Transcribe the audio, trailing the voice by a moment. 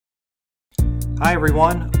Hi,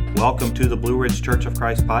 everyone. Welcome to the Blue Ridge Church of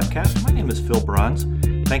Christ podcast. My name is Phil Bruns.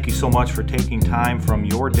 Thank you so much for taking time from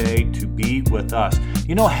your day to be with us.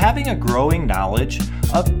 You know, having a growing knowledge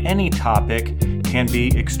of any topic can be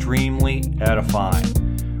extremely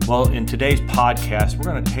edifying. Well, in today's podcast,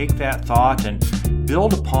 we're going to take that thought and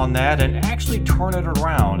build upon that and actually turn it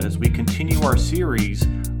around as we continue our series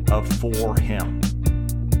of For Him.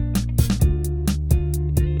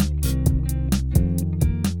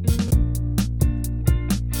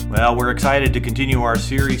 Well, we're excited to continue our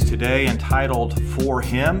series today entitled For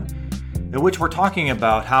Him, in which we're talking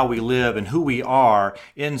about how we live and who we are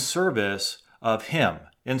in service of Him,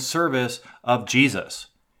 in service of Jesus.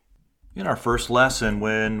 In our first lesson,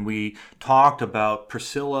 when we talked about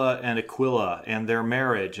Priscilla and Aquila and their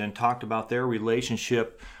marriage and talked about their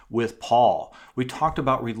relationship with Paul, we talked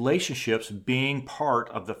about relationships being part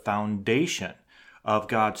of the foundation of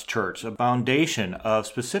God's church, a foundation of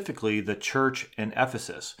specifically the church in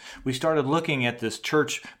Ephesus. We started looking at this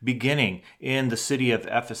church beginning in the city of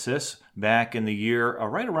Ephesus back in the year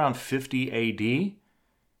right around 50 AD.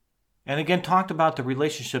 And again, talked about the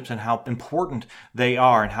relationships and how important they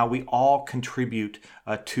are and how we all contribute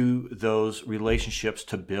to those relationships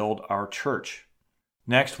to build our church.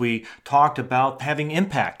 Next, we talked about having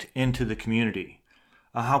impact into the community.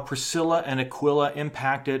 How Priscilla and Aquila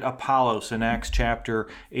impacted Apollos in Acts chapter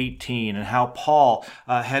 18, and how Paul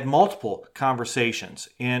had multiple conversations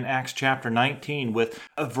in Acts chapter 19 with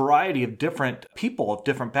a variety of different people of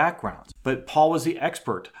different backgrounds. But Paul was the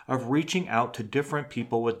expert of reaching out to different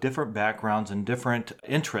people with different backgrounds and different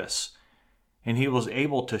interests. And he was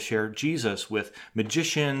able to share Jesus with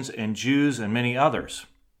magicians and Jews and many others.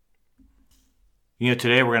 You know,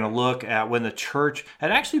 today we're going to look at when the church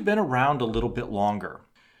had actually been around a little bit longer.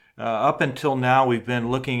 Up until now, we've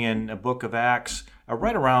been looking in the book of Acts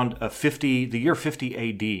right around the year 50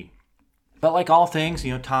 AD. But like all things,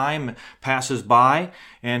 you know, time passes by,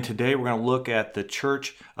 and today we're going to look at the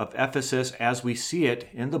church of Ephesus as we see it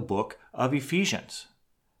in the book of Ephesians,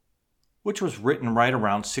 which was written right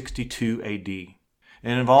around 62 AD.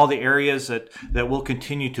 And of all the areas that we'll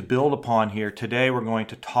continue to build upon here, today we're going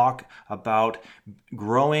to talk about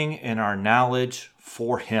growing in our knowledge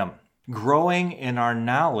for Him. Growing in our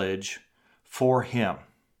knowledge for Him.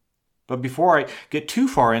 But before I get too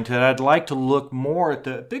far into it, I'd like to look more at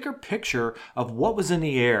the bigger picture of what was in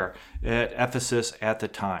the air at Ephesus at the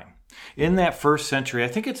time. In that first century, I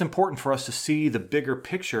think it's important for us to see the bigger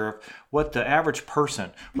picture of what the average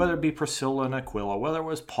person, whether it be Priscilla and Aquila, whether it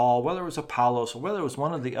was Paul, whether it was Apollos, or whether it was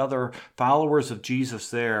one of the other followers of Jesus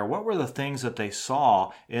there, what were the things that they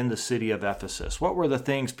saw in the city of Ephesus? What were the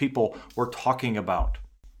things people were talking about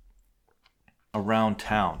around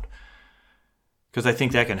town? Because I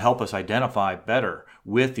think that can help us identify better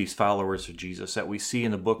with these followers of Jesus that we see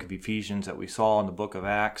in the book of Ephesians, that we saw in the book of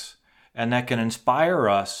Acts, and that can inspire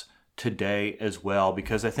us today as well,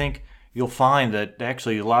 because I think you'll find that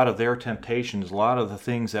actually a lot of their temptations, a lot of the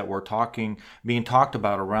things that were being talked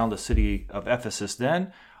about around the city of Ephesus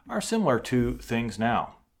then are similar to things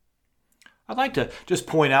now. I'd like to just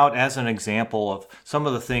point out as an example of some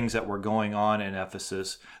of the things that were going on in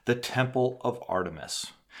Ephesus, the Temple of Artemis.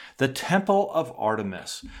 The Temple of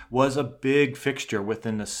Artemis was a big fixture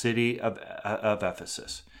within the city of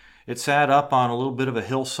Ephesus. It sat up on a little bit of a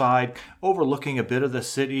hillside overlooking a bit of the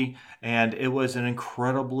city, and it was an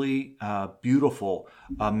incredibly beautiful,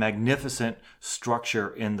 magnificent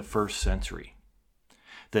structure in the first century.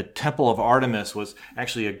 The Temple of Artemis was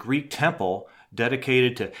actually a Greek temple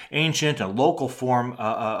dedicated to ancient and local form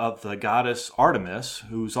of the goddess Artemis,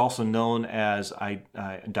 who's also known as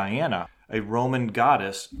Diana, a Roman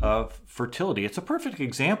goddess of fertility. It's a perfect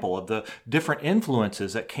example of the different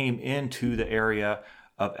influences that came into the area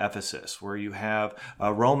of Ephesus, where you have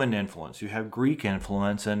Roman influence, you have Greek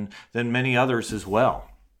influence, and then many others as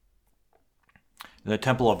well. The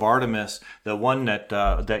Temple of Artemis, the one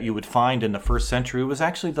that you would find in the first century, was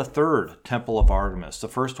actually the third Temple of Artemis. The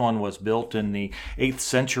first one was built in the 8th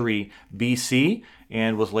century BC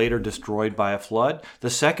and was later destroyed by a flood.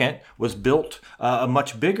 The second was built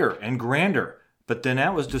much bigger and grander, but then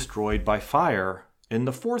that was destroyed by fire in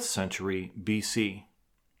the 4th century BC.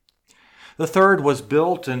 The third was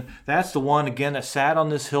built, and that's the one, again, that sat on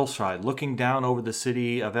this hillside looking down over the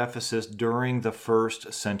city of Ephesus during the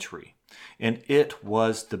first century. And it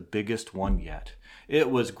was the biggest one yet. It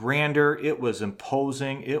was grander, it was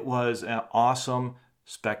imposing, it was an awesome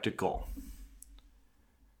spectacle.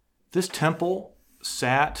 This temple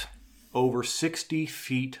sat over 60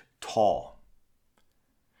 feet tall.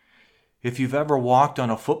 If you've ever walked on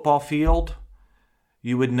a football field,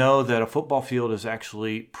 you would know that a football field is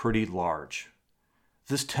actually pretty large.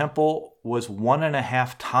 This temple was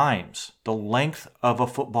 1.5 times the length of a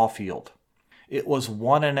football field. It was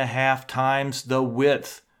 1.5 times the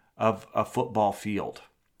width of a football field.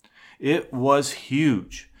 It was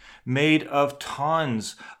huge, made of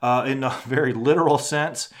tons, in a very literal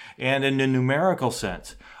sense and in a numerical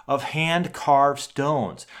sense, of hand-carved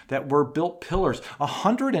stones that were built pillars.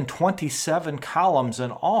 127 columns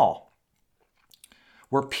in all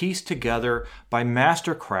were pieced together by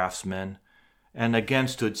master craftsmen and again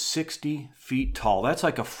stood 60 feet tall. That's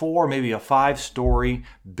like a 4, maybe a 5-story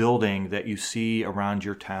building that you see around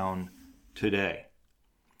your town today.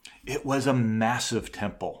 It was a massive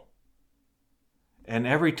temple. And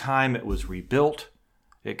every time it was rebuilt,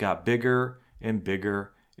 it got bigger and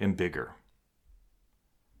bigger and bigger.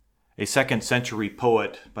 A 2nd century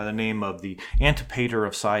poet by the name of the Antipater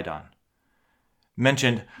of Sidon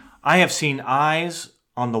mentioned, "I have seen eyes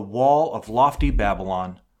on the wall of lofty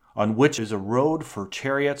Babylon, on which is a road for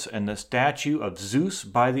chariots, and the statue of Zeus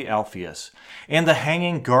by the Alpheus, and the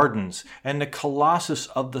hanging gardens, and the colossus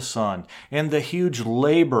of the sun, and the huge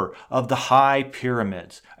labor of the high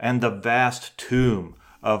pyramids, and the vast tomb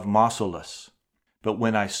of Mausolus. But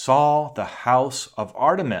when I saw the house of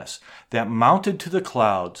Artemis that mounted to the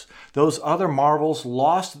clouds, those other marvels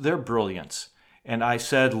lost their brilliance. And I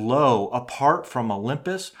said, Lo, apart from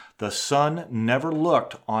Olympus, the sun never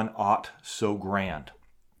looked on aught so grand."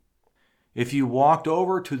 If you walked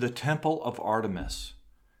over to the temple of Artemis,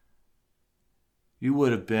 you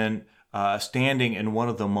would have been standing in one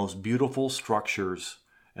of the most beautiful structures,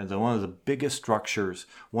 and one of the biggest structures,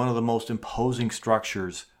 one of the most imposing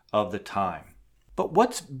structures of the time. But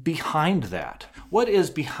what's behind that? What is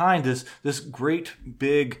behind this great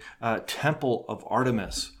big temple of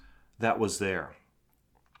Artemis that was there?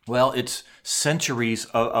 Well, it's centuries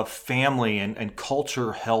of family and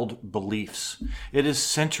culture-held beliefs. It is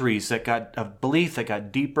centuries of belief that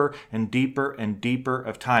got deeper and deeper and deeper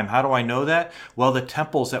of time. How do I know that? Well, the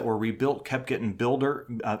temples that were rebuilt kept getting built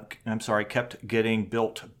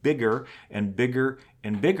bigger and bigger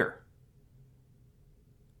and bigger.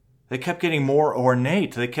 They kept getting more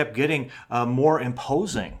ornate. They kept getting more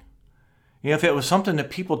imposing. If it was something that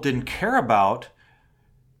people didn't care about,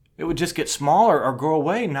 it would just get smaller or go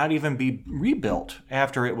away, not even be rebuilt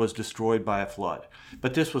after it was destroyed by a flood.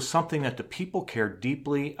 But this was something that the people cared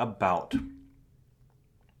deeply about.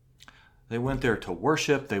 They went there to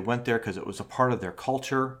worship. They went there because it was a part of their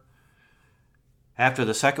culture. After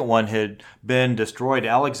the second one had been destroyed,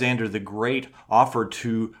 Alexander the Great offered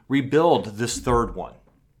to rebuild this third one.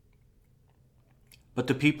 But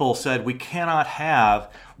the people said, we cannot have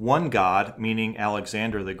one God, meaning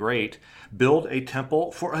Alexander the Great, build a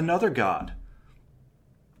temple for another God.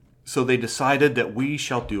 So they decided that we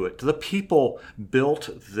shall do it. The people built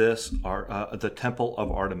the temple of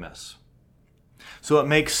Artemis. So it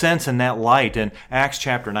makes sense in that light in Acts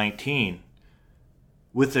chapter 19,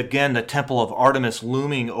 with again the temple of Artemis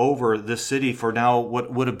looming over the city for now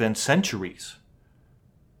what would have been centuries,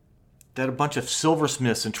 that a bunch of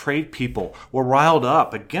silversmiths and trade people were riled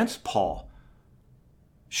up against Paul,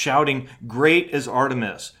 shouting, "Great is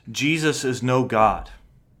Artemis, Jesus is no God."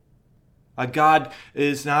 A god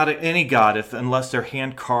is not any god unless they're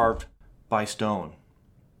hand-carved by stone.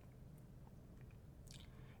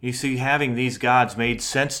 You see, having these gods made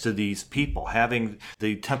sense to these people. Having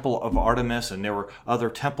the temple of Artemis, and there were other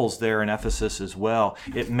temples there in Ephesus as well,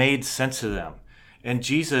 it made sense to them. And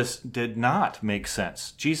Jesus did not make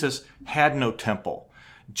sense. Jesus had no temple.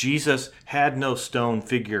 Jesus had no stone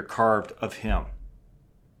figure carved of him.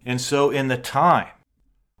 And so in the time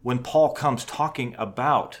when Paul comes talking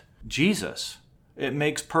about Jesus, it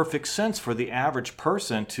makes perfect sense for the average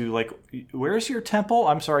person to where's your temple?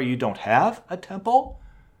 I'm sorry, you don't have a temple?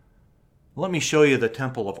 Let me show you the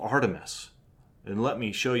temple of Artemis, and let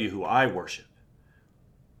me show you who I worship.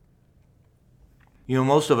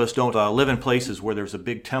 Most of us don't live in places where there's a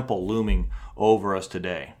big temple looming over us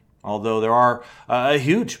today. Although there are a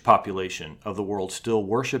huge population of the world still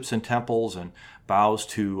worships in temples and bows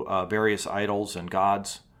to various idols and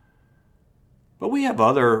gods. But we have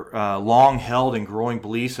other long-held and growing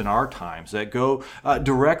beliefs in our times that go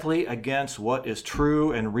directly against what is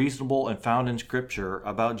true and reasonable and found in Scripture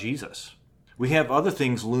about Jesus. We have other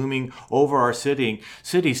things looming over our cities,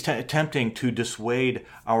 attempting to dissuade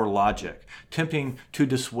our logic, attempting to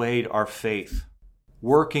dissuade our faith,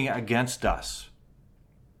 working against us.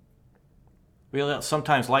 We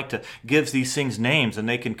sometimes like to give these things names, and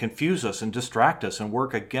they can confuse us and distract us and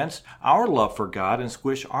work against our love for God and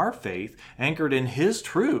squish our faith anchored in His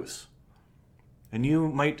truths. And you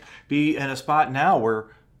might be in a spot now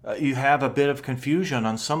where you have a bit of confusion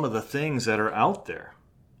on some of the things that are out there.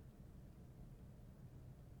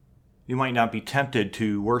 You might not be tempted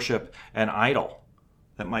to worship an idol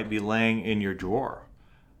that might be laying in your drawer.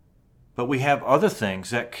 But we have other things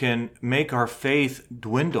that can make our faith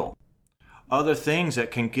dwindle, other things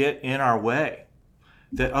that can get in our way,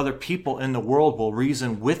 that other people in the world will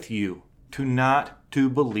reason with you to not to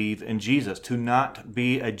believe in Jesus, to not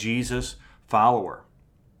be a Jesus follower.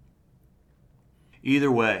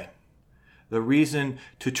 Either way, the reason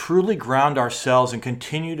to truly ground ourselves and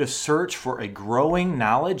continue to search for a growing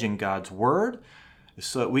knowledge in God's Word is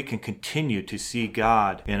so that we can continue to see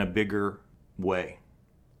God in a bigger way.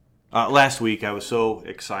 Last week, I was so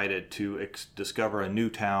excited to discover a new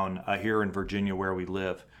town here in Virginia where we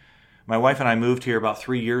live. My wife and I moved here about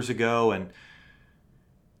 3 years ago, and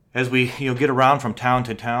as we get around from town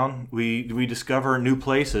to town, we discover new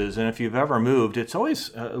places. And if you've ever moved, it's always,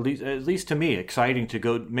 at least to me, exciting to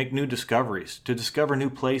go make new discoveries, to discover new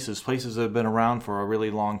places that have been around for a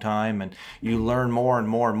really long time, and you learn more and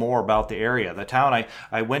more and more about the area. The town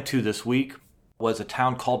I went to this week was a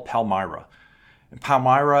town called Palmyra. And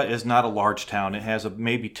Palmyra is not a large town. It has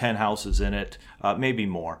maybe 10 houses in it, maybe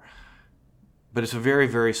more. But it's a very,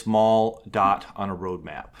 very small dot on a road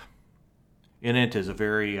map. In it is a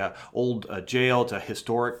very old jail. It's a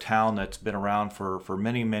historic town that's been around for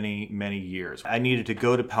many, many, many years. I needed to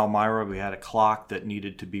go to Palmyra. We had a clock that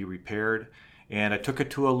needed to be repaired. And I took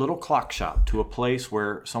it to a little clock shop, to a place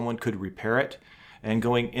where someone could repair it. And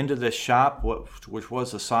going into this shop, which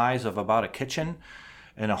was the size of about a kitchen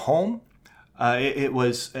and a home, it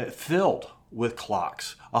was filled with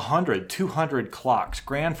clocks, 100, 200 clocks,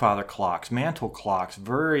 grandfather clocks, mantle clocks,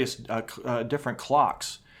 various different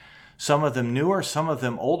clocks. Some of them newer, some of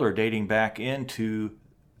them older, dating back into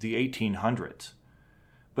the 1800s.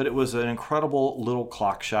 But it was an incredible little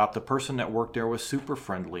clock shop. The person that worked there was super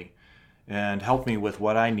friendly and helped me with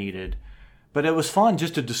what I needed. But it was fun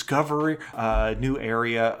just to discover a new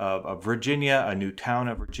area of Virginia, a new town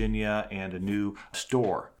of Virginia, and a new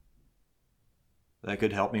store that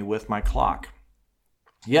could help me with my clock.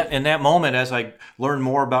 Yet in that moment, as I learned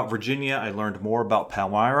more about Virginia, I learned more about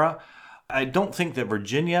Palmyra. I don't think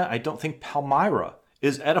Palmyra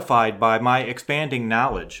is edified by my expanding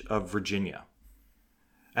knowledge of Virginia.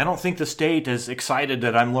 I don't think the state is excited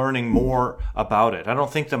that I'm learning more about it. I don't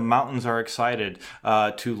think the mountains are excited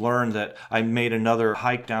to learn that I made another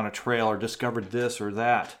hike down a trail or discovered this or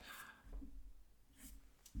that.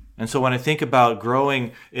 And so when I think about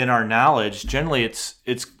growing in our knowledge, generally it's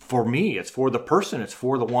for me, it's for the person, it's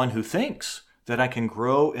for the one who thinks that I can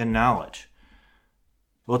grow in knowledge.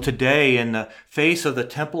 Well, today, in the face of the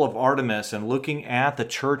Temple of Artemis and looking at the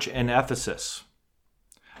church in Ephesus,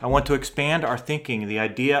 I want to expand our thinking, the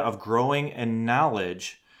idea of growing in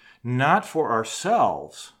knowledge, not for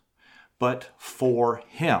ourselves, but for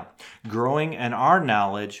Him. Growing in our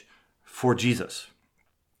knowledge for Jesus.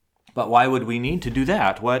 But why would we need to do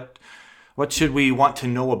that? What should we want to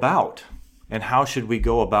know about? And how should we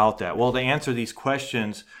go about that? Well, to answer these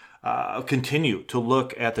questions, continue to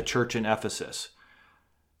look at the church in Ephesus.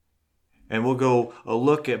 And we'll go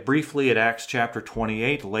look briefly at Acts chapter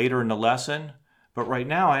 28 later in the lesson. But right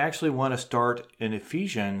now, I actually want to start in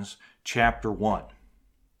Ephesians chapter 1.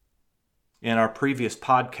 In our previous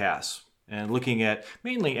podcasts, and looking at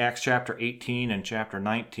mainly Acts chapter 18 and chapter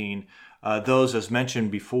 19, those, as mentioned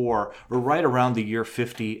before, were right around the year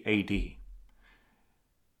 50 A.D.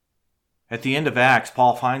 At the end of Acts,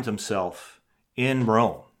 Paul finds himself in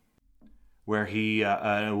Rome, where he,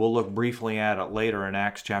 we'll look briefly at it later in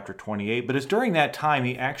Acts chapter 28, but it's during that time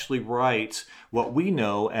he actually writes what we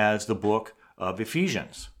know as the book of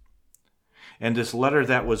Ephesians. And this letter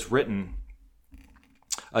that was written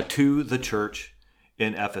to the church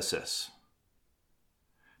in Ephesus.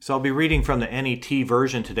 So I'll be reading from the NET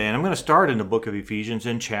version today, and I'm going to start in the book of Ephesians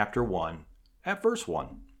in chapter 1 at verse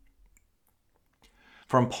 1.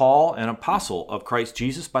 From Paul, an apostle of Christ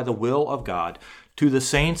Jesus by the will of God, to the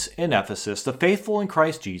saints in Ephesus, the faithful in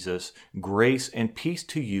Christ Jesus, grace and peace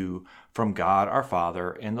to you from God our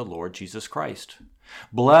Father and the Lord Jesus Christ.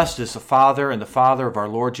 Blessed is the Father and the Father of our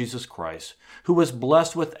Lord Jesus Christ, who was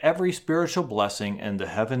blessed with every spiritual blessing in the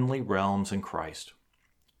heavenly realms in Christ.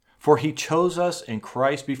 For he chose us in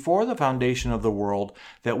Christ before the foundation of the world,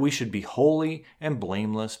 that we should be holy and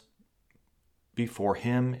blameless before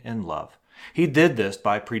him in love. He did this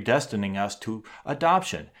by predestining us to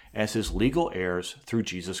adoption as his legal heirs through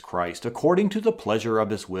Jesus Christ, according to the pleasure of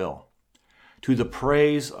his will, to the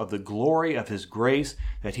praise of the glory of his grace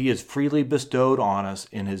that he has freely bestowed on us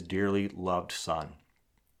in his dearly loved Son.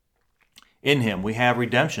 In him we have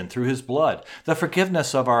redemption through his blood, the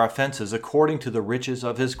forgiveness of our offenses according to the riches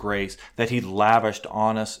of his grace that he lavished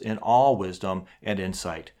on us in all wisdom and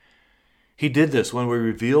insight. He did this when we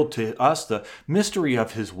revealed to us the mystery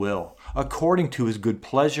of his will, according to his good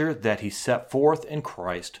pleasure that he set forth in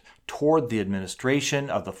Christ toward the administration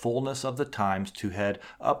of the fullness of the times, to head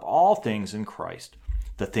up all things in Christ,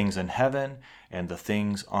 the things in heaven and the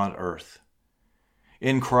things on earth.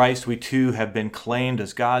 In Christ we too have been claimed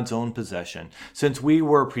as God's own possession, since we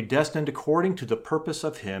were predestined according to the purpose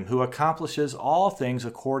of him who accomplishes all things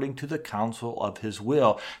according to the counsel of his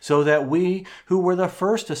will, so that we who were the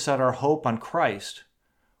first to set our hope on Christ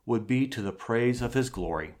would be to the praise of his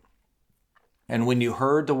glory. And when you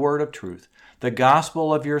heard the word of truth, the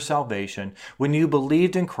gospel of your salvation, when you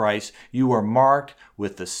believed in Christ, you were marked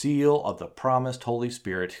with the seal of the promised Holy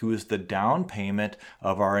Spirit, who is the down payment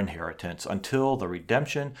of our inheritance until the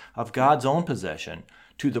redemption of God's own possession,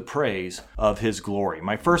 to the praise of his glory.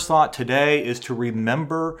 My first thought today is to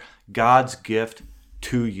remember God's gift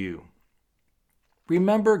to you.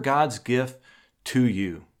 Remember God's gift to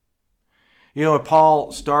you. You know,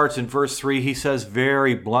 Paul starts in verse 3, he says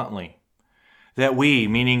very bluntly, that we,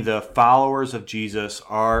 meaning the followers of Jesus,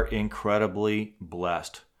 are incredibly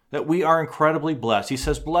blessed. That we are incredibly blessed. He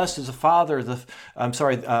says, blessed is blessed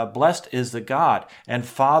is the God and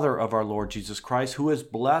Father of our Lord Jesus Christ, who has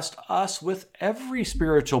blessed us with every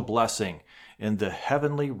spiritual blessing in the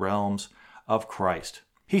heavenly realms of Christ.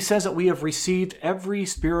 He says that we have received every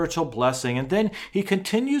spiritual blessing, and then he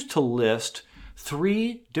continues to list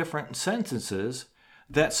 3 different sentences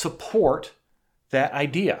that support that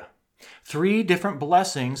idea. 3 different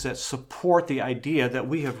blessings that support the idea that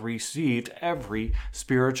we have received every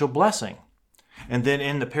spiritual blessing. And then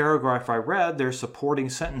in the paragraph I read, there's supporting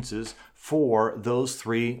sentences for those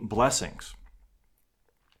 3 blessings.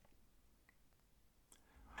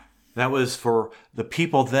 That was for the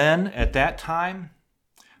people then at that time.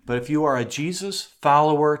 But if you are a Jesus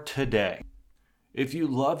follower today, if you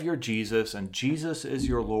love your Jesus and Jesus is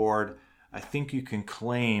your Lord, I think you can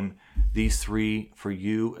claim these 3 for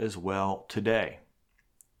you as well today.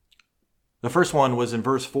 The first one was in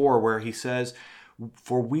verse 4, where he says,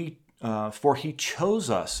 For he chose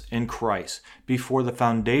us in Christ before the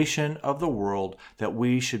foundation of the world, that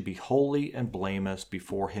we should be holy and blameless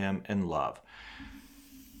before him in love.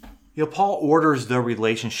 You know, Paul orders the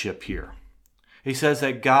relationship here. He says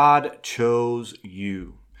that God chose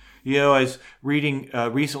you. You know, I was reading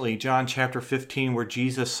recently John chapter 15, where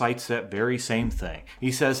Jesus cites that very same thing.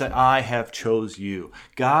 He says that I have chose you.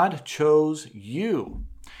 God chose you.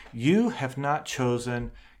 You have not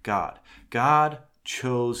chosen God. God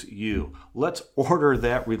chose you. Let's order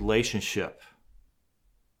that relationship.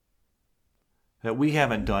 That we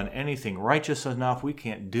haven't done anything righteous enough. We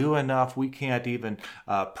can't do enough. We can't even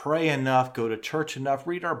pray enough, go to church enough,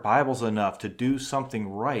 read our Bibles enough to do something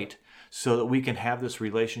right, so that we can have this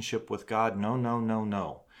relationship with God. No, no, no,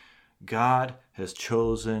 no. God has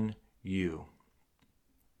chosen you.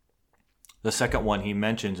 The second one he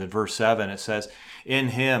mentions in verse 7, it says, In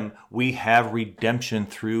him we have redemption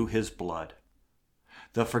through his blood,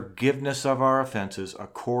 the forgiveness of our offenses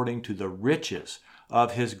according to the riches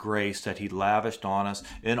of his grace that he lavished on us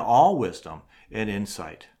in all wisdom and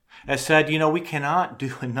insight. As said, you know, we cannot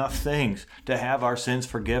do enough things to have our sins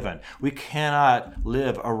forgiven. We cannot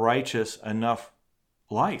live a righteous enough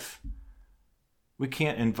life. We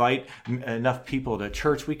can't invite enough people to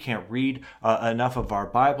church. We can't read enough of our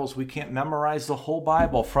Bibles. We can't memorize the whole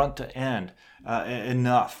Bible front to end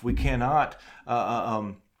enough. We cannot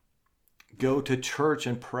go to church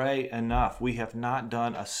and pray enough. We have not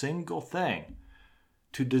done a single thing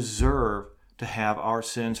to deserve to have our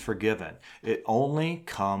sins forgiven. It only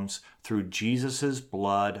comes through Jesus'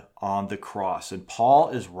 blood on the cross. And Paul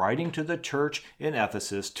is writing to the church in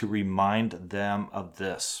Ephesus to remind them of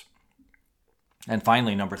this. And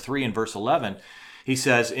finally, number 3, in verse 11, he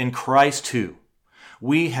says, In Christ too,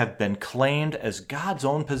 we have been claimed as God's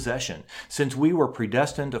own possession, since we were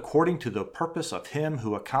predestined according to the purpose of him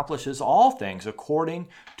who accomplishes all things according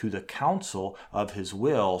to the counsel of his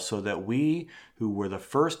will, so that we who were the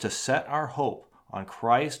first to set our hope on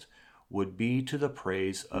Christ would be to the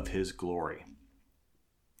praise of his glory.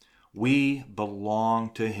 We belong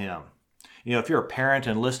to him. You know, if you're a parent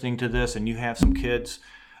and listening to this and you have some kids,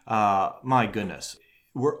 my goodness,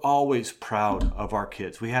 we're always proud of our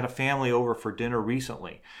kids. We had a family over for dinner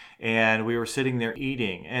recently, and we were sitting there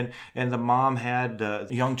eating, and the mom had the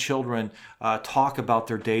young children talk about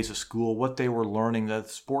their days of school, what they were learning, the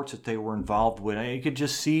sports that they were involved with. And you could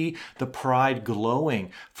just see the pride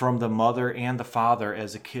glowing from the mother and the father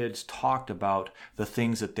as the kids talked about the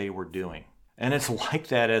things that they were doing. And it's like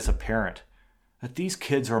that as a parent, that these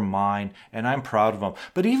kids are mine, and I'm proud of them.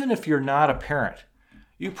 But even if you're not a parent,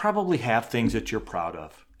 you probably have things that you're proud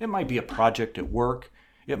of. It might be a project at work.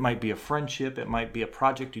 It might be a friendship. It might be a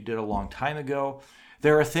project you did a long time ago.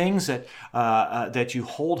 There are things that you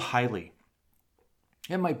hold highly.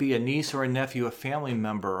 It might be a niece or a nephew, a family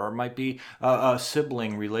member, or it might be a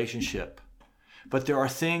sibling relationship. But there are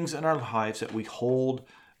things in our lives that we hold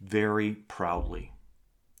very proudly.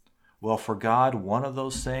 Well, for God, one of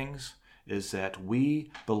those things is that we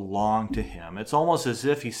belong to Him. It's almost as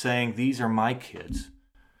if He's saying, these are my kids.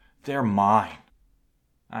 They're mine.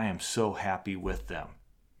 I am so happy with them.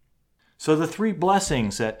 So the three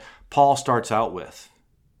blessings that Paul starts out with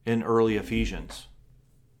in early Ephesians.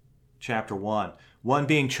 Chapter 1. 1,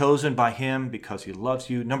 being chosen by Him because He loves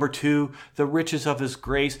you. Number 2, the riches of His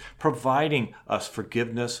grace, providing us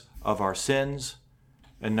forgiveness of our sins.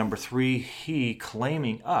 And number 3, He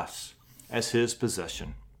claiming us as His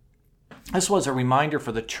possession. This was a reminder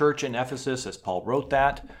for the church in Ephesus as Paul wrote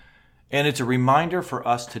that, and it's a reminder for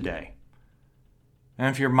us today.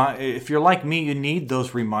 And if you're like me, you need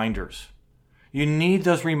those reminders. You need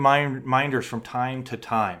those reminders from time to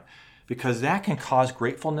time, because that can cause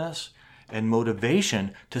gratefulness and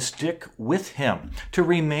motivation to stick with Him, to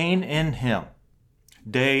remain in Him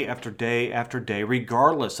day after day after day,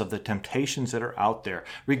 regardless of the temptations that are out there,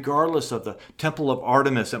 regardless of the temple of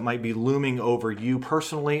Artemis that might be looming over you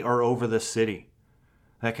personally or over the city.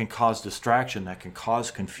 That can cause distraction, that can cause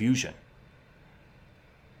confusion.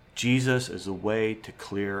 Jesus is a way to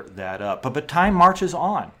clear that up. But time marches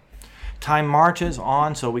on. Time marches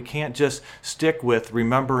on, so we can't just stick with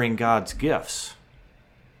remembering God's gifts.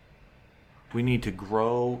 We need to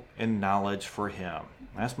grow in knowledge for Him.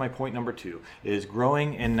 That's my point number 2, is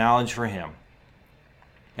growing in knowledge for Him.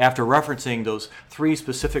 After referencing those 3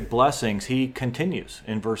 specific blessings, he continues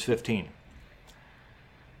in verse 15.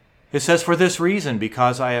 It says, for this reason,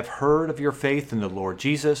 because I have heard of your faith in the Lord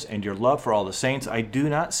Jesus and your love for all the saints, I do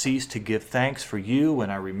not cease to give thanks for you when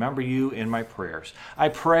I remember you in my prayers. I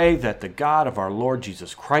pray that the God of our Lord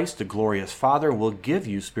Jesus Christ, the glorious Father, will give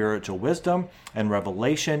you spiritual wisdom and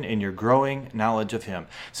revelation in your growing knowledge of Him,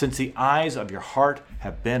 since the eyes of your heart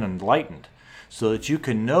have been enlightened, so that you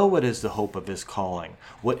can know what is the hope of His calling,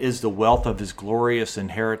 what is the wealth of His glorious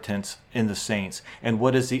inheritance in the saints, and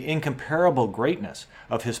what is the incomparable greatness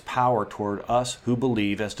of His power toward us who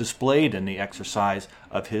believe, as displayed in the exercise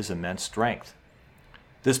of His immense strength.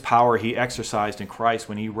 This power He exercised in Christ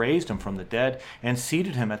when He raised Him from the dead and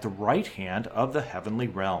seated Him at the right hand of the heavenly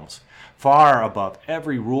realms, far above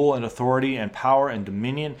every rule and authority and power and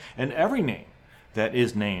dominion and every name that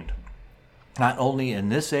is named, not only in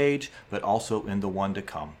this age, but also in the one to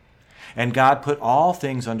come. And God put all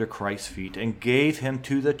things under Christ's feet and gave Him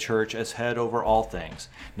to the church as head over all things.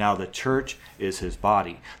 Now the church is His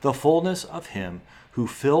body, the fullness of Him who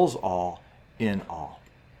fills all in all.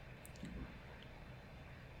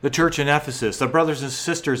 The church in Ephesus, the brothers and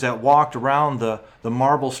sisters that walked around the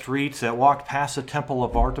marble streets, that walked past the temple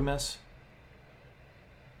of Artemis,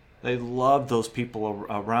 they loved those people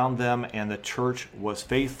around them, and the church was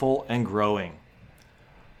faithful and growing.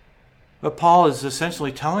 But Paul is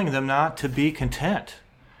essentially telling them not to be content.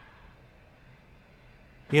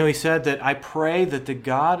 He said that I pray that the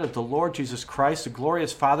God of the Lord Jesus Christ, the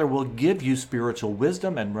glorious Father, will give you spiritual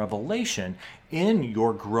wisdom and revelation in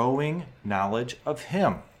your growing knowledge of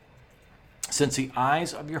Him, since the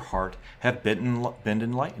eyes of your heart have been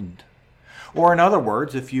enlightened. Or in other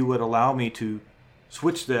words, if you would allow me to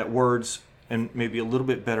switch that words and maybe a little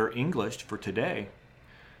bit better English for today.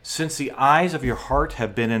 Since the eyes of your heart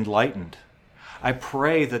have been enlightened, I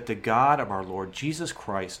pray that the God of our Lord Jesus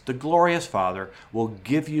Christ, the glorious Father, will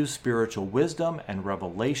give you spiritual wisdom and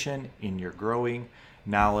revelation in your growing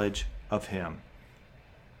knowledge of Him.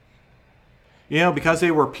 Because they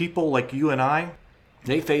were people like you and I,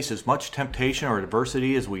 they faced as much temptation or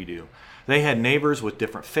adversity as we do. They had neighbors with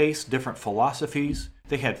different faiths, different philosophies.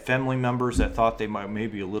 They had family members that thought they might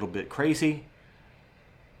maybe a little bit crazy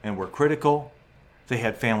and were critical. They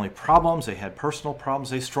had family problems. They had personal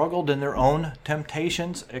problems. They struggled in their own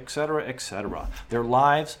temptations, etc., etc. Their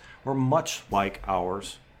lives were much like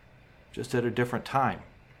ours, just at a different time.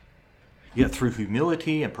 Yet through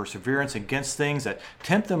humility and perseverance against things that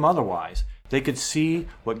tempt them otherwise, they could see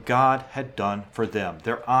what God had done for them.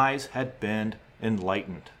 Their eyes had been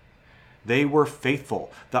enlightened. They were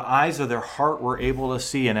faithful. The eyes of their heart were able to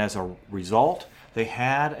see, and as a result, they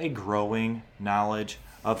had a growing knowledge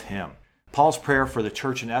of Him. Paul's prayer for the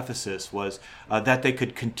church in Ephesus was that they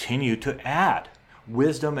could continue to add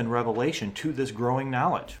wisdom and revelation to this growing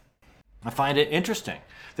knowledge. I find it interesting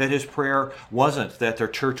that his prayer wasn't that their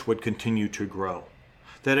church would continue to grow,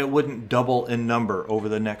 that it wouldn't double in number over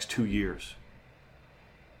the next 2 years,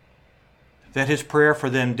 that his prayer for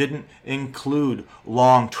them didn't include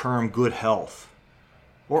long-term good health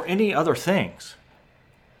or any other things,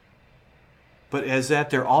 but as that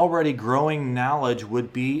their already growing knowledge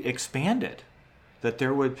would be expanded, that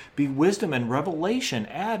there would be wisdom and revelation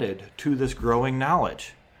added to this growing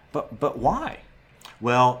knowledge. But why?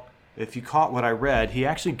 Well, if you caught what I read, he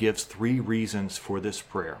actually gives 3 reasons for this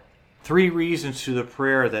prayer. 3 reasons to the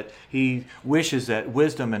prayer that he wishes that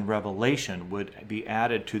wisdom and revelation would be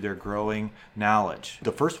added to their growing knowledge.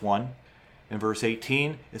 The first one, in verse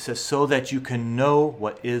 18, it says, so that you can know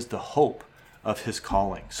what is the hope of his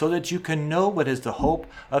calling. So that you can know what is the hope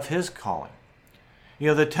of his calling. You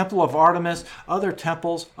know, the temple of Artemis, other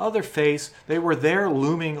temples, other faiths, they were there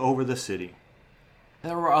looming over the city.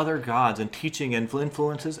 There were other gods and teaching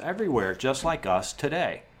influences everywhere, just like us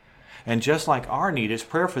today. And just like our need is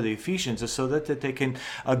prayer for the Ephesians is so that they can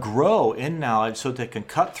grow in knowledge, so they can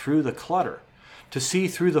cut through the clutter, to see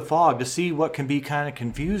through the fog, to see what can be kind of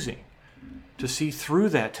confusing, to see through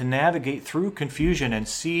that, to navigate through confusion and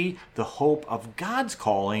see the hope of God's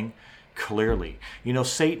calling clearly. You know,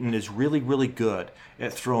 Satan is really, really good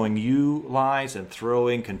at throwing you lies and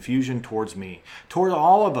throwing confusion towards me, toward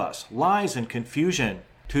all of us, lies and confusion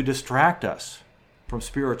to distract us from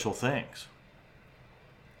spiritual things.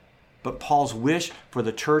 But Paul's wish for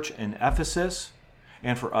the church in Ephesus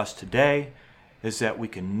and for us today is that we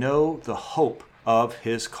can know the hope of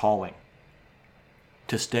his calling,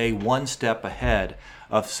 to stay one step ahead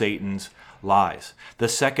of Satan's lies. The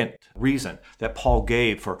second reason that Paul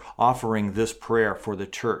gave for offering this prayer for the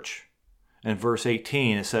church, in verse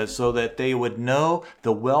 18, it says, so that they would know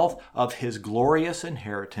the wealth of his glorious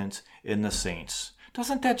inheritance in the saints.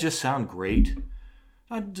 Doesn't that just sound great?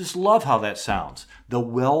 I just love how that sounds. The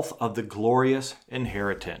wealth of the glorious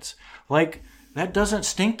inheritance. Like, that doesn't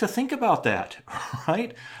stink to think about that,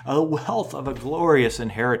 right? The wealth of a glorious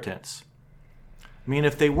inheritance. I mean,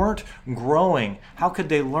 if they weren't growing, how could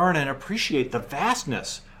they learn and appreciate the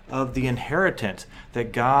vastness of the inheritance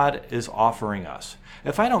that God is offering us?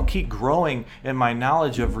 If I don't keep growing in my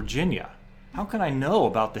knowledge of Virginia, how can I know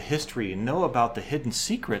about the history and know about the hidden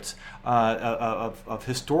secrets of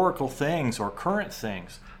historical things or current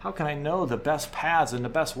things? How can I know the best paths and the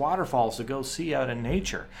best waterfalls to go see out in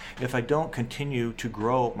nature if I don't continue to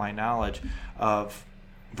grow my knowledge of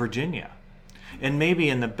Virginia? And maybe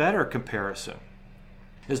in the better comparison,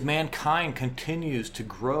 as mankind continues to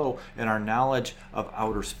grow in our knowledge of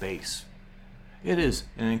outer space, it is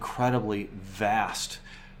an incredibly vast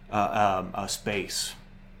space.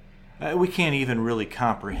 We can't even really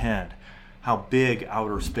comprehend how big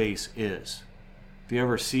outer space is. If you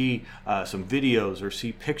ever see some videos or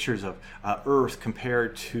see pictures of Earth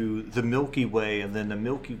compared to the Milky Way, and then the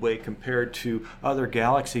Milky Way compared to other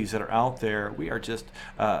galaxies that are out there, we are just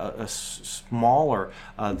smaller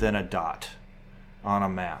than a dot on a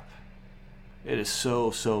map. It is so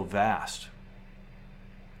vast.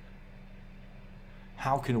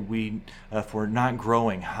 How can we, if we're not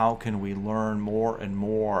growing, how can we learn more and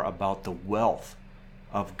more about the wealth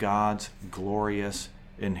of God's glorious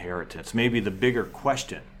inheritance? Maybe the bigger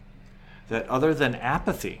question, that other than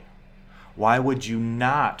apathy, why would you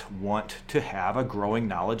not want to have a growing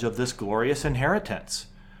knowledge of this glorious inheritance?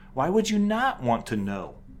 Why would you not want to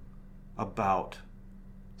know about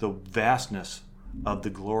the vastness of the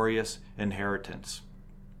glorious inheritance?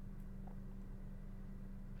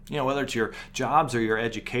 You know, whether it's your jobs or your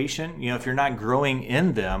education, if you're not growing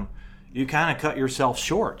in them, you kind of cut yourself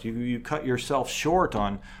short. You cut yourself short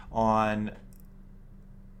on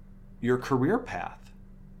your career path.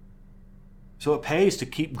 So it pays to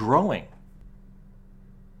keep growing.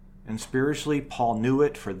 And spiritually, Paul knew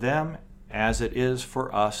it for them as it is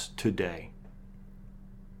for us today.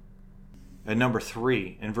 And number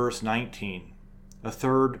 3, in verse 19, a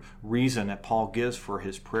third reason that Paul gives for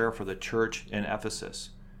his prayer for the church in Ephesus.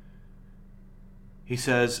 He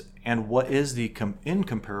says, and what is the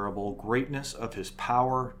incomparable greatness of his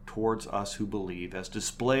power towards us who believe, as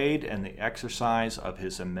displayed in the exercise of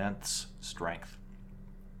his immense strength.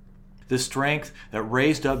 The strength that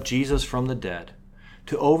raised up Jesus from the dead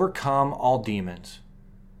to overcome all demons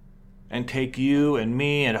and take you and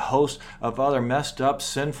me and a host of other messed up,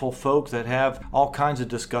 sinful folk that have all kinds of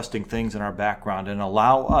disgusting things in our background and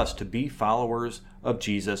allow us to be followers of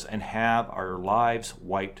Jesus and have our lives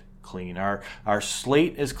wiped clean. Our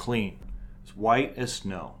slate is clean. It's white as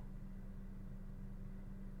snow.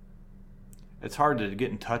 It's hard to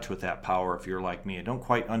get in touch with that power if you're like me. I don't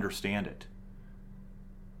quite understand it.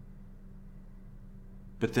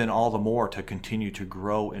 But then all the more to continue to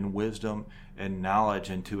grow in wisdom and knowledge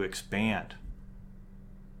and to expand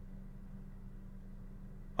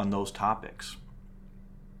on those topics.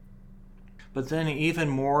 But then even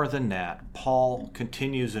more than that, Paul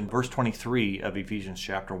continues in verse 23 of Ephesians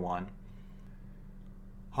chapter 1,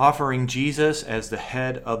 offering Jesus as the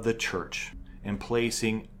head of the church and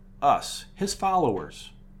placing us, his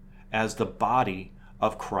followers, as the body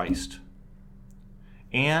of Christ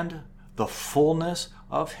and the fullness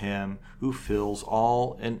of him who fills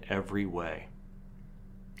all in every way.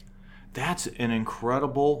 That's an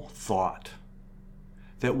incredible thought,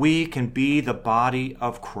 that we can be the body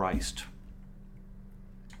of Christ,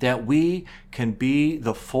 that we can be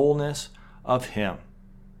the fullness of him.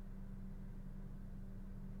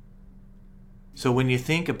 So when you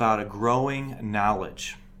think about a growing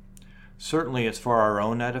knowledge, certainly it's for our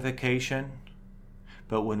own edification,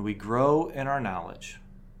 but when we grow in our knowledge,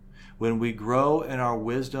 when we grow in our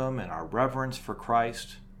wisdom and our reverence for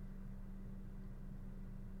Christ,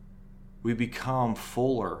 we become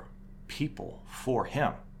fuller people for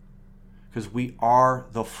him, because we are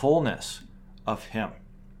the fullness of him.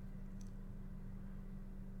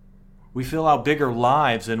 We fill out bigger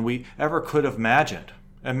lives than we ever could have imagined.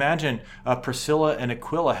 Imagine Priscilla and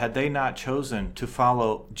Aquila, had they not chosen to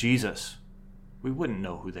follow Jesus, we wouldn't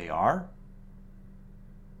know who they are.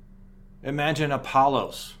 Imagine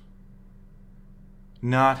Apollos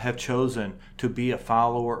not have chosen to be a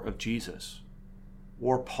follower of Jesus,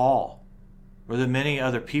 or Paul, or the many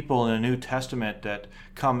other people in the New Testament that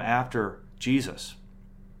come after Jesus.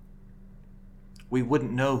 We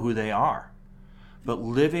wouldn't know who they are. But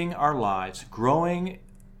living our lives, growing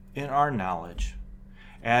in our knowledge,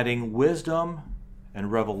 adding wisdom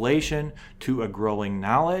and revelation to a growing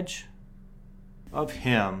knowledge of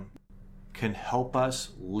him can help us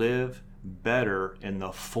live better in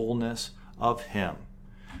the fullness of him.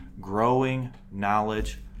 Growing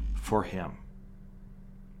knowledge for him.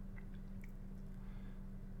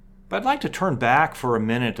 But I'd like to turn back for a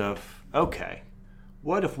minute of, okay,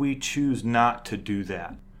 what if we choose not to do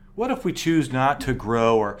that? What if we choose not to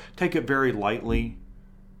grow or take it very lightly?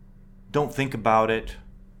 Don't think about it.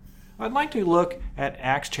 I'd like to look at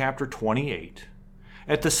Acts chapter 28.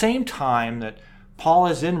 At the same time that Paul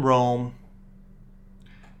is in Rome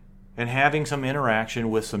and having some interaction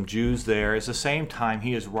with some Jews there, at the same time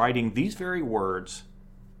he is writing these very words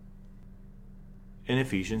in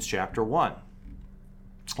Ephesians chapter 1.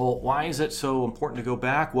 Well, why is it so important to go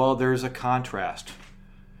back? Well, there's a contrast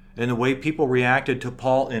in the way people reacted to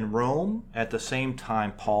Paul in Rome at the same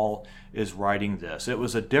time Paul is writing this. It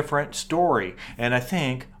was a different story, and I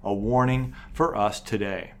think a warning for us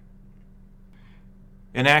today.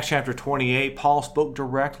 In Acts chapter 28, Paul spoke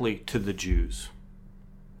directly to the Jews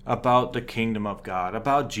about the kingdom of God,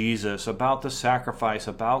 about Jesus, about the sacrifice,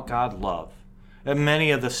 about God's love, and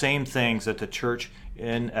many of the same things that the church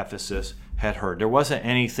in Ephesus had heard. There wasn't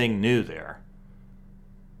anything new there.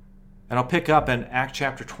 And I'll pick up in Acts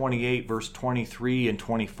chapter 28, verse 23 and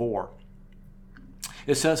 24.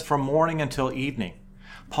 It says, "From morning until evening,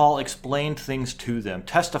 Paul explained things to them,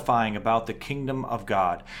 testifying about the kingdom of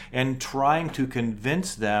God, and trying to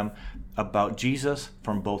convince them about Jesus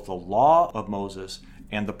from both the law of Moses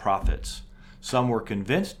and the prophets. Some were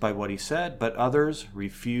convinced by what he said, but others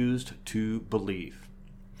refused to believe."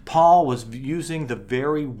 Paul was using the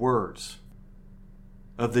very words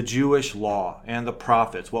of the Jewish law and the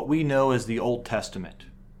prophets, what we know as the Old Testament,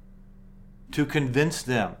 to convince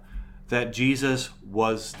them that Jesus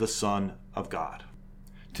was the Son of God,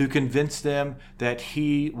 to convince them that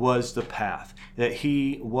he was the path, that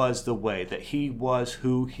he was the way, that he was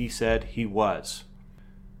who he said he was.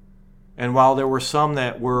 And while there were some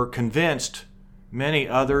that were convinced, many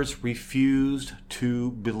others refused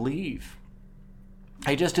to believe.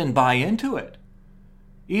 They just didn't buy into it,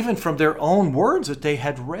 even from their own words that they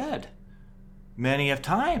had read many of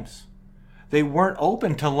times. They weren't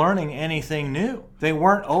open to learning anything new. They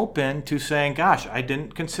weren't open to saying, gosh, I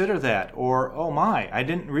didn't consider that, or oh my, I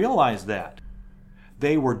didn't realize that.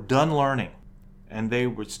 They were done learning, and they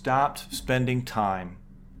would stop spending time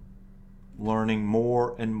learning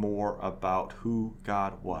more and more about who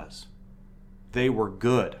God was. They were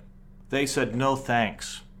good. They said, no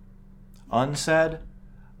thanks. Unsaid,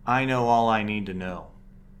 I know all I need to know.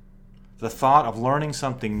 The thought of learning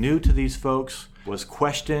something new to these folks was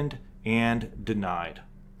questioned and denied.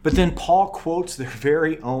 But then Paul quotes their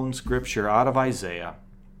very own scripture out of Isaiah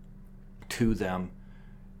to them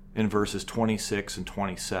in verses 26 and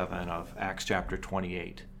 27 of Acts chapter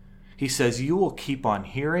 28. He says, "You will keep on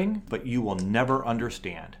hearing, but you will never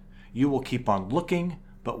understand. You will keep on looking,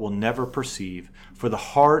 but will never perceive. For the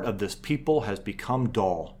heart of this people has become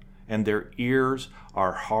dull, and their ears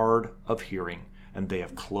are hard of hearing, and they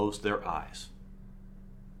have closed their eyes."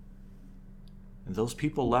 And those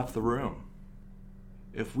people left the room.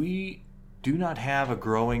 If we do not have a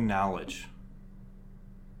growing knowledge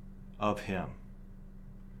of Him,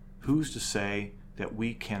 who's to say that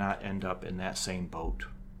we cannot end up in that same boat,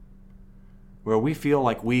 where we feel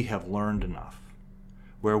like we have learned enough,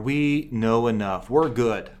 where we know enough, we're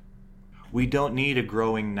good. We don't need a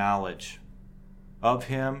growing knowledge of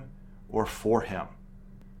Him or for Him.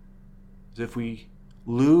 If we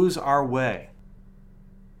lose our way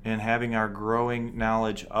in having our growing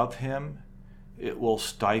knowledge of Him, it will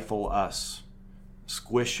stifle us,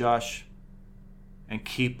 squish us, and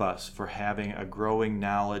keep us from having a growing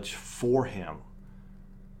knowledge for Him,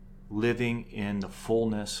 living in the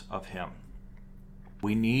fullness of Him.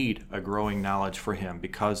 We need a growing knowledge for Him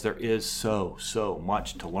because there is so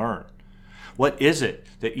much to learn. What is it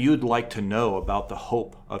that you'd like to know about the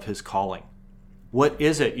hope of His calling? What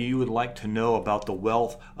is it you would like to know about the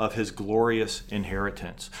wealth of His glorious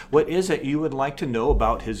inheritance? What is it you would like to know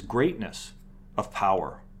about His greatness of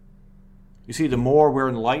power? You see, the more we're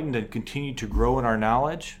enlightened and continue to grow in our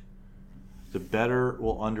knowledge, the better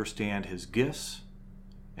we'll understand His gifts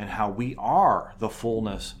and how we are the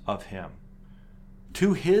fullness of Him,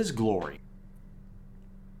 to His glory.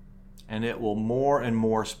 And it will more and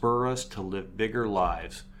more spur us to live bigger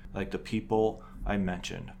lives like the people I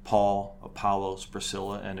mentioned, Paul, Apollos,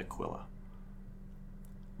 Priscilla, and Aquila.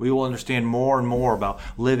 We will understand more and more about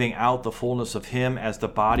living out the fullness of Him as the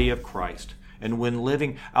body of Christ. And when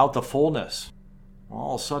living out the fullness,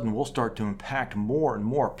 all of a sudden we'll start to impact more and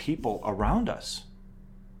more people around us,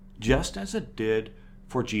 just as it did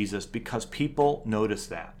for Jesus, because people notice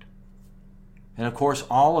that. And of course,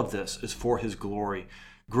 all of this is for His glory,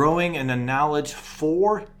 growing in the knowledge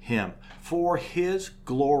for Him, for His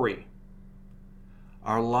glory.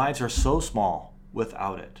 Our lives are so small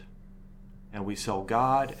without it, and we sell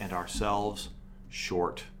God and ourselves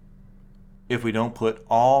short if we don't put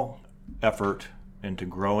all effort into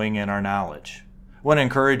growing in our knowledge. I want to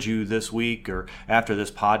encourage you this week or after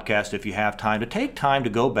this podcast, if you have time, to take time to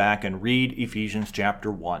go back and read Ephesians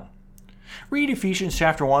chapter 1. Read Ephesians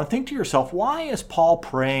chapter 1 and think to yourself, why is Paul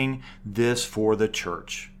praying this for the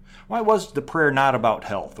church? Why was the prayer not about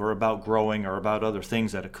health or about growing or about other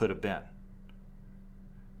things that it could have been?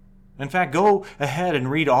 In fact, go ahead and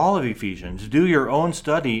read all of Ephesians. Do your own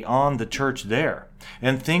study on the church there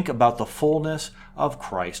and think about the fullness of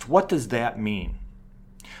Christ. What does that mean?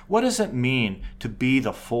 What does it mean to be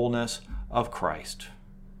the fullness of Christ?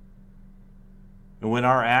 And when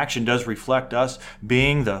our action does reflect us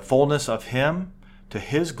being the fullness of Him to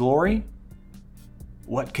His glory,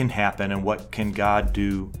 what can happen and what can God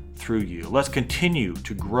do through you? Let's continue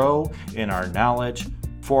to grow in our knowledge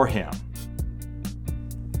for Him.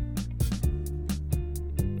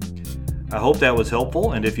 I hope that was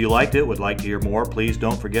helpful, and if you liked it, would like to hear more, please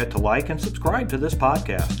don't forget to like and subscribe to this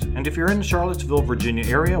podcast. And if you're in the Charlottesville, Virginia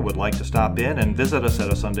area, would like to stop in and visit us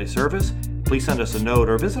at a Sunday service, please send us a note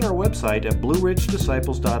or visit our website at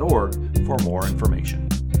blueridgedisciples.org for more information.